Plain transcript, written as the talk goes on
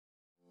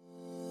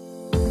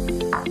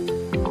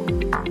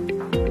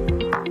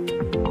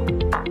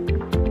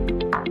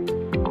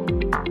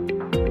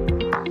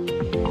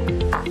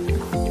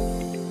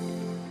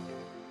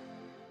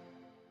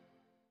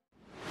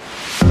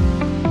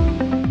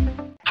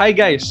Hi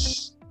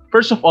guys!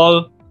 First of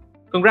all,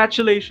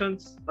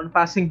 congratulations on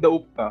passing the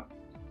UPCA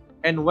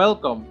and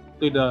welcome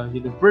to the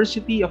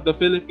University of the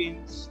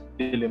Philippines,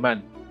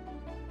 Diliman.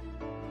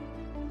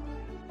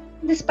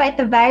 Despite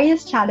the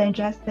various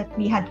challenges that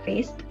we had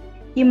faced,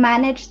 you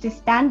managed to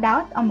stand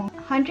out among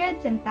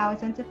hundreds and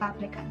thousands of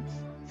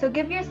applicants. So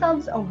give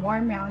yourselves a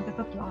warm round of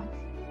applause.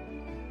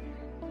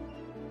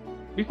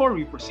 Before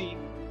we proceed,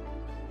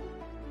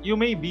 you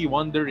may be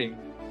wondering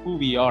who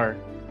we are.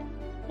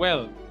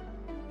 Well,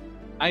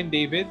 I'm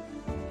David.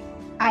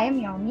 I am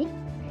Yomi,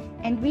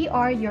 and we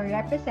are your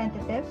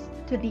representatives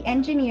to the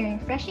Engineering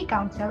Freshie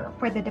Council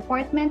for the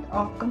Department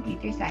of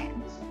Computer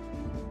Science.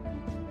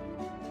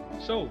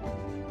 So,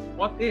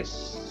 what is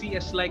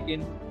CS like in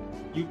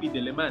UP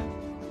Diliman?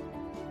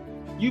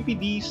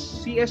 UPD's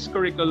CS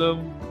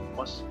curriculum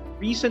was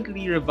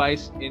recently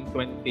revised in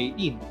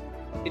 2018.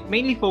 It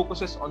mainly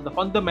focuses on the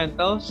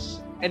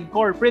fundamentals and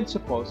core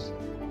principles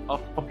of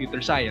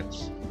computer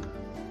science.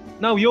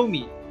 Now,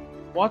 Yomi,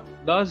 what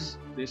does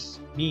this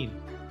mean?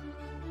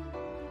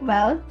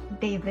 Well,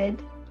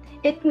 David,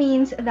 it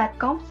means that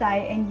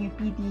CompSci and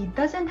UPD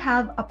doesn't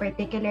have a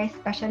particular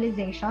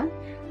specialization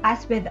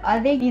as with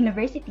other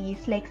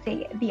universities like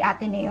say the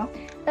Ateneo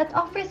that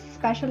offers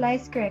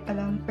specialized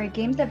curriculum for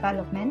game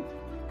development,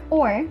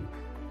 or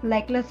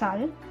like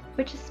LaSalle,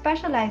 which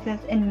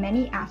specializes in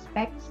many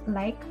aspects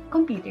like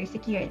computer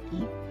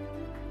security.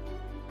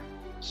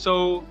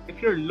 So,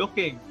 if you're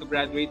looking to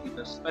graduate with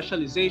a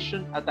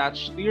specialization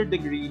attached to your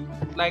degree,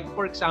 like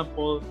for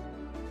example,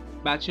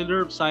 Bachelor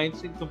of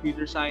Science in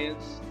Computer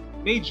Science,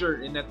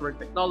 major in Network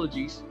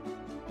Technologies,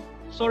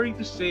 sorry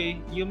to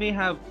say, you may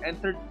have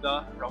entered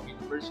the wrong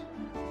university.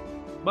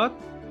 But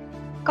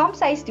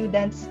CompSci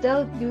students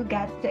still do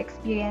get to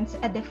experience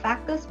a de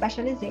facto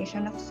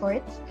specialization of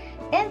sorts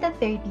in the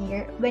third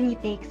year when you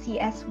take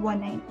CS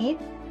 198,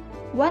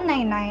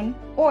 199,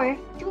 or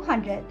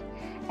 200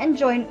 and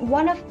join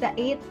one of the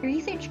 8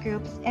 research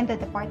groups in the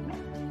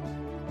department.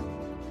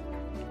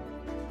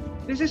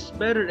 this is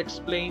better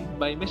explained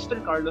by Mr.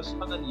 Carlos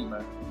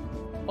Panganiban,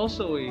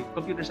 also a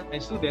computer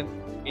science student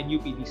in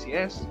UP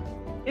DCS,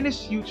 in his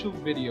YouTube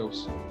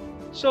videos.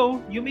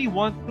 So, you may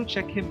want to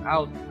check him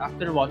out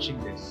after watching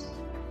this.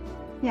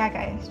 Yeah,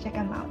 guys, check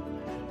them out.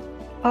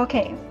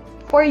 Okay,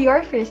 for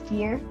your first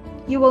year,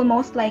 you will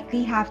most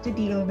likely have to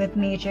deal with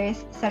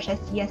majors such as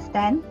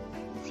CS10,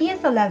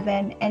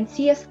 CS11, and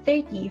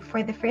CS30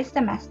 for the first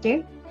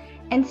semester,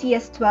 and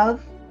CS12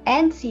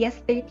 and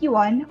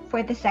CS31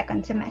 for the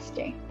second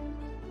semester.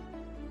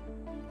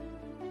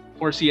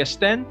 For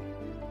CS10,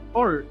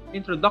 or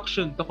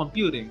Introduction to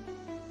Computing,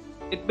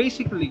 it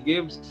basically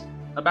gives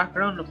a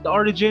background of the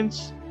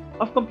origins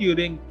of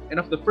computing and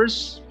of the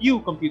first few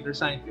computer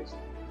scientists.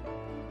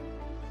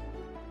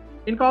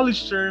 In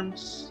college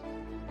terms,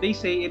 they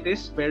say it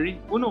is very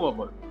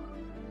unknowable.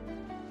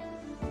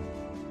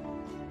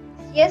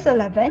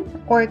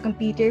 CS11, or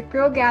Computer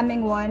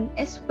Programming 1,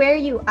 is where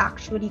you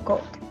actually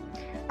code.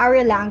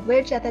 Our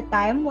language at the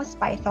time was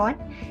Python,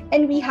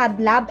 and we had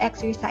lab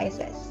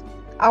exercises.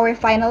 Our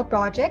final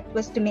project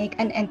was to make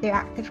an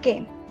interactive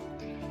game.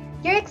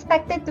 You're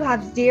expected to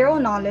have zero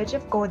knowledge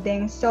of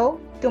coding, so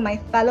to my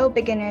fellow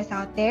beginners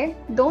out there,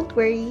 don't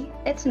worry,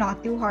 it's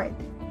not too hard.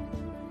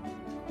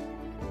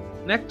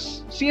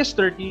 Next,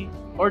 CS30,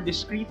 or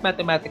Discrete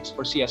Mathematics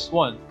for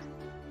CS1,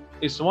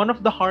 is one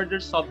of the harder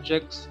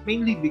subjects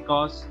mainly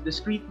because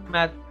discrete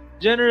math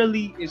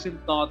generally isn't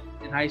taught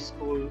in high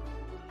school,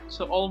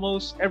 so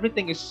almost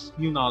everything is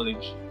new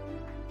knowledge.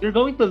 You're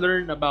going to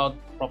learn about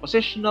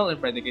propositional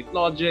and predicate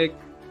logic,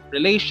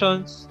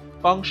 relations,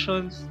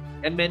 functions,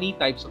 and many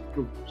types of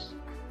proofs.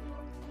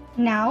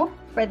 Now,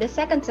 for the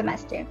second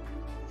semester,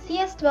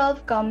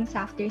 CS12 comes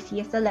after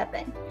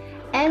CS11,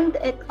 and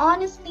it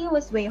honestly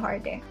was way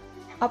harder.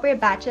 Upper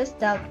batches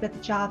dealt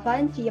with Java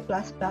and C++,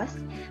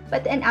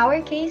 but in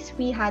our case,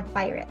 we had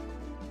Pirate.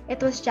 It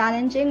was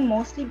challenging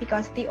mostly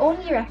because the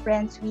only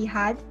reference we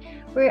had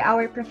were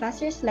our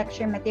professor's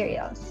lecture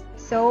materials,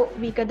 so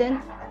we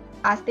couldn't,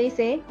 as they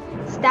say,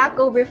 Stack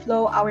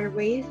Overflow our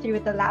way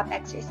through the lab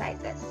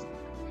exercises.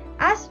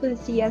 As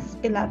with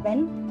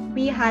CS11,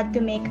 we had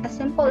to make a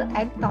simple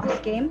egg toss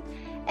game,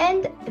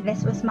 and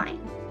this was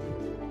mine.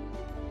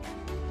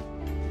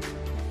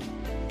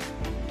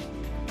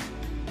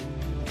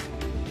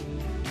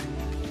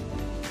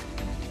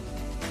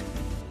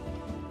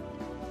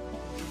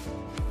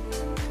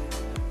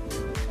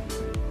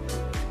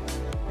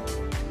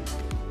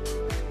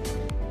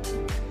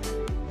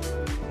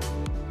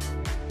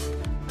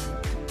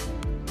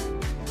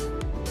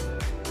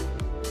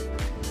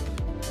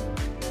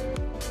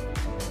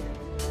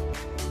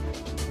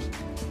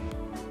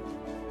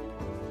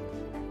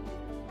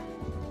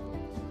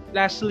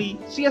 Lastly,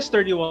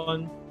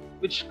 CS31,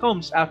 which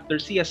comes after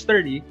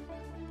CS30,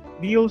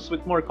 deals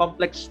with more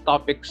complex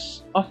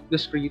topics of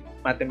discrete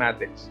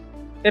mathematics.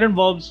 It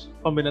involves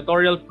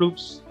combinatorial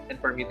proofs and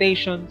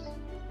permutations,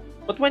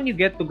 but when you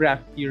get to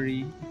graph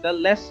theory, the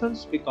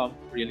lessons become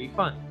really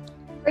fun.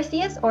 For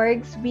CS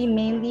orgs, we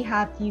mainly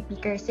have UP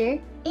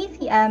Cursor,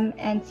 ACM,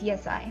 and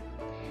CSI.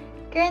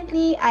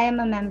 Currently, I am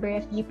a member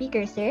of UP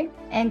Parser,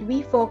 and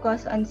we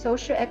focus on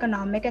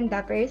socio-economic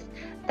endeavors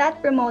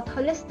that promote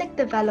holistic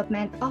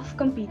development of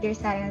computer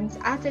science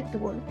as a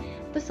tool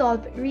to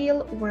solve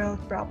real-world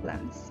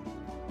problems.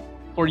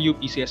 For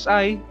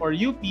UPCSI, or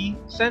UP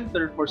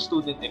Center for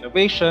Student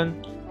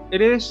Innovation,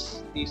 it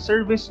is a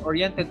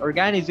service-oriented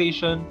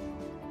organization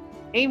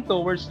aimed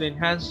towards the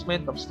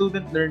enhancement of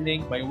student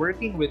learning by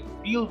working with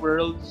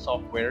real-world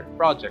software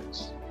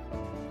projects.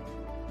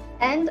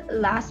 And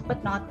last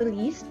but not the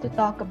least, to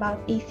talk about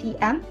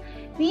ACM,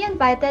 we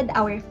invited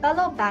our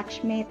fellow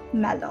batchmate,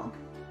 Melo.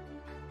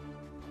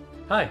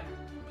 Hi,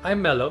 I'm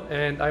Melo,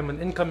 and I'm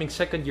an incoming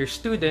second-year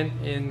student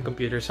in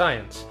computer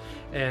science,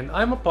 and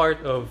I'm a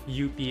part of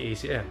UP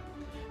ACM.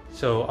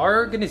 So our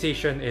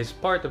organization is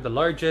part of the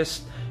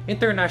largest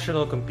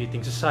international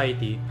computing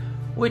society,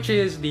 which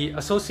is the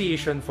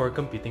Association for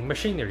Computing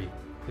Machinery,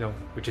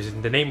 which is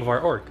in the name of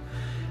our org.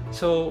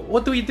 So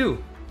what do we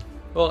do?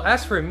 Well,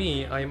 as for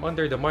me, I'm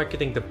under the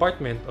marketing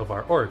department of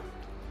our org.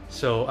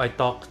 So I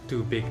talk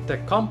to big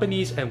tech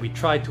companies and we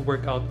try to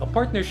work out a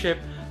partnership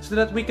so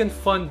that we can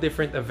fund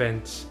different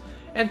events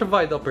and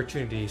provide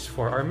opportunities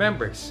for our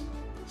members.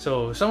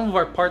 So some of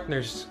our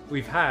partners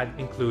we've had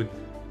include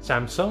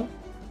Samsung,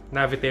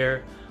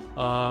 Navitaire,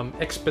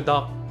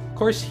 Expedoc,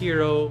 Course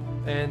Hero,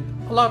 and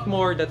a lot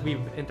more that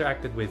we've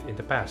interacted with in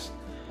the past.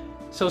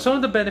 So some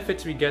of the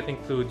benefits we get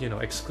include,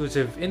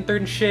 exclusive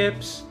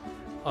internships,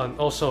 and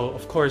also,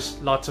 of course,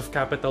 lots of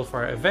capital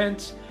for our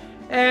events,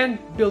 and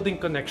building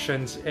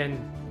connections and,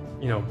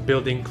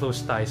 building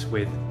close ties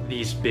with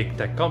these big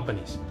tech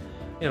companies.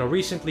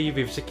 Recently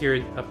we've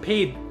secured a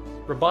paid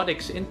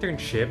robotics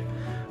internship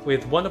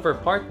with one of our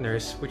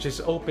partners, which is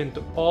open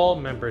to all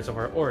members of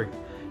our org,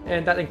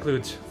 and that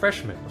includes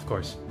freshmen, of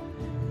course.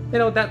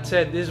 That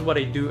said, this is what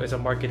I do as a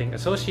marketing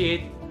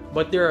associate,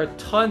 but there are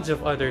tons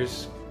of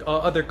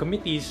other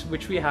committees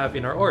which we have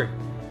in our org.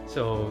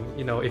 So,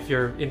 if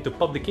you're into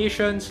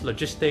publications,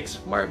 logistics,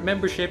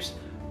 memberships,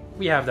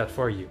 we have that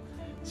for you.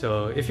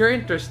 So, if you're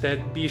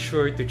interested, be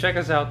sure to check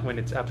us out when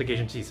it's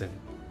application season.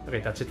 Okay,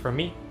 that's it from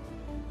me.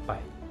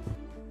 Bye.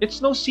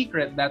 It's no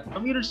secret that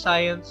computer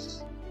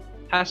science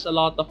has a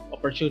lot of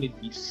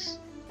opportunities.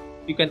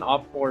 You can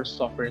opt for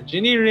software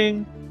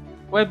engineering,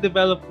 web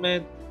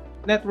development,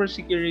 network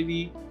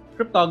security,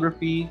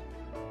 cryptography,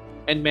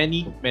 and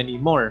many, many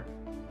more.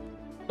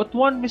 But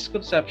one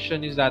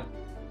misconception is that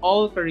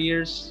all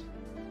careers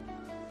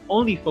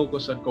only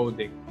focus on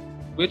coding,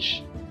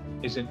 which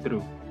isn't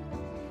true.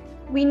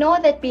 We know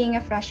that being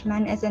a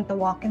freshman isn't a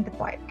walk in the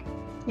park.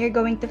 You're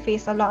going to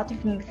face a lot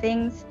of new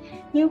things,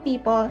 new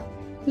people,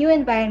 new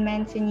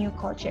environments, and new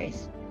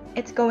cultures.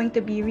 It's going to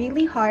be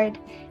really hard,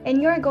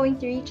 and you're going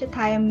to reach a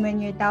time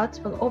when your doubts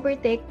will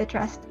overtake the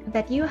trust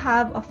that you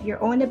have of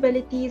your own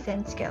abilities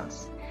and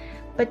skills.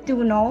 But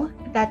do know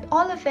that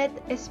all of it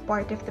is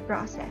part of the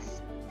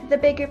process, the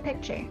bigger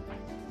picture.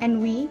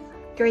 And we,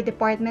 your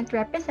department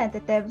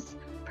representatives,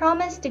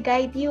 promise to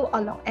guide you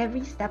along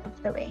every step of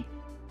the way.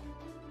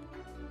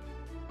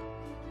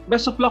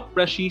 Best of luck,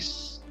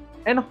 Freshies!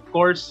 And of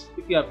course,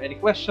 if you have any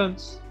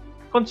questions,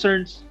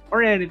 concerns,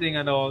 or anything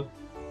at all,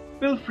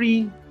 feel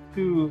free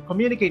to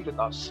communicate with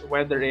us,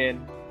 whether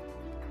in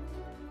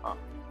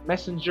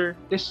Messenger,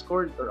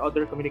 Discord, or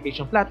other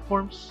communication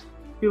platforms.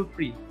 Feel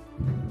free.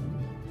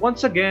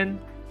 Once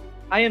again,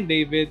 I am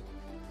David.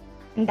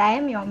 And I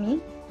am Yomi.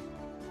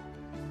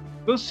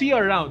 We'll see you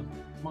around,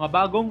 mga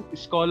bagong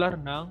scholar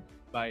ng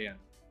bayan.